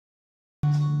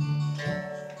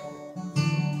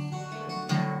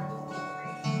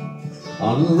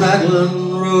on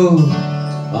Raglan Road.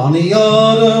 On the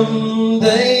autumn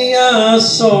day I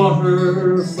saw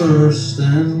her first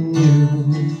and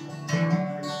knew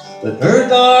that her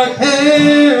dark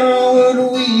hair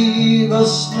would weave a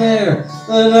snare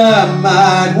that I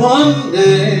might one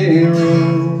day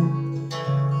rue.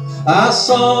 I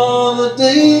saw the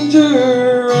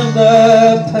danger and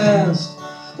I passed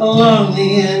along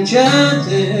the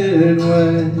enchanted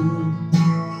way,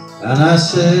 and I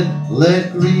said,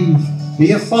 let grief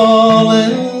be a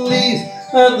fallen leaf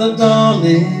at the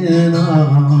dawning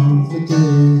of the day.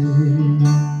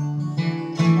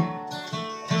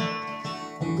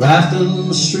 On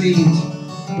Grafton Street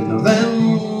in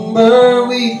November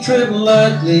we tripped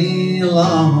lightly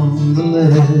along the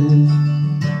ledge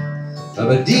of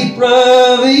a deep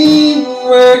ravine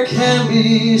where can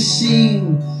be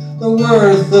seen the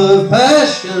worth of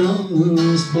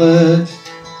passion's pledge.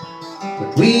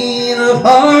 The Queen of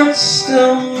Hearts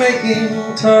still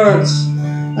making tarts,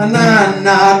 and I'm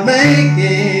not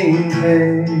making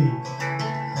hay.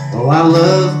 Oh, I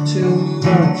love too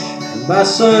much, and by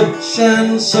such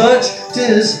and such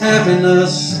 'tis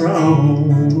happiness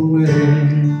thrown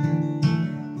away.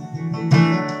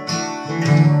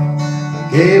 I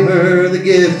gave her the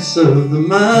gifts of the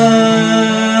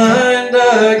mind,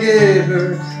 I gave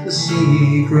her the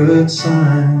secret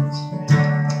signs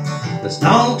that's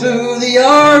known to the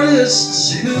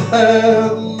artists who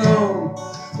have known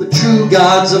the true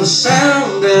gods of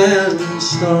sound and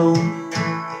stone.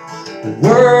 And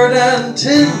word and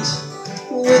tint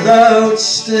without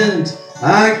stint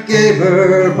I gave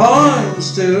her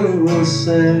poems to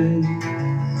say,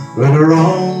 but her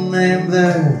own name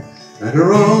there and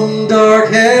her own dark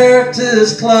hair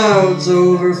 'tis clouds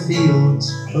over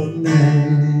fields of May.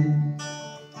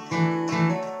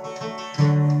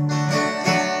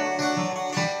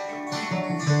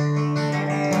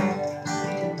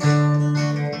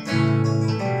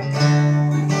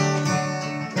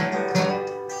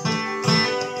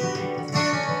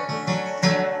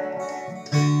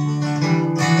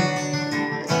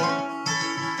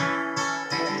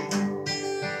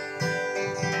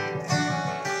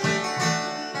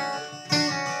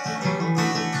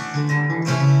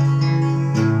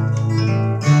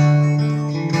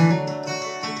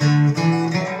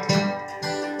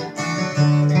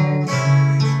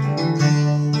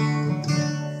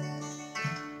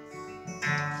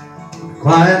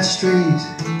 Quiet street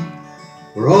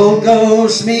where old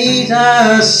ghosts meet,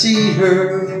 I see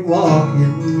her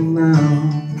walking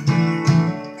now,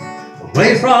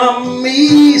 away from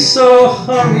me so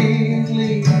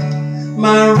hurriedly,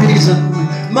 my reason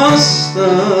must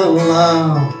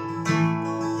allow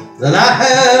that I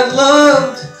had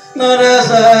loved not as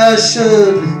I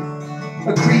should,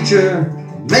 a creature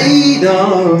made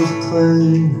of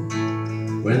clay.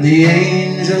 When the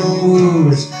angel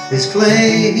woos his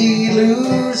clay, he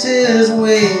loses his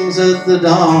wings at the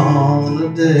dawn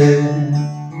of day.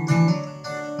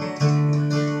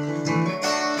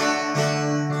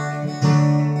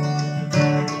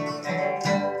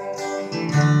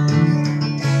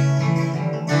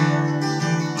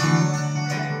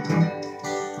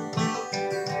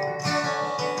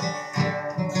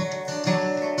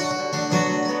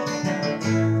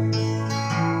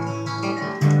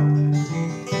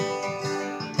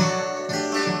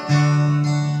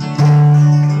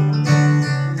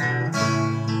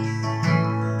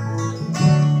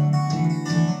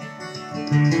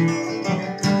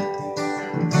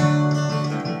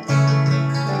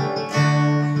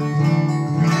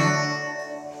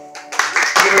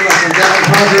 Gavin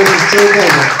Parker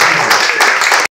is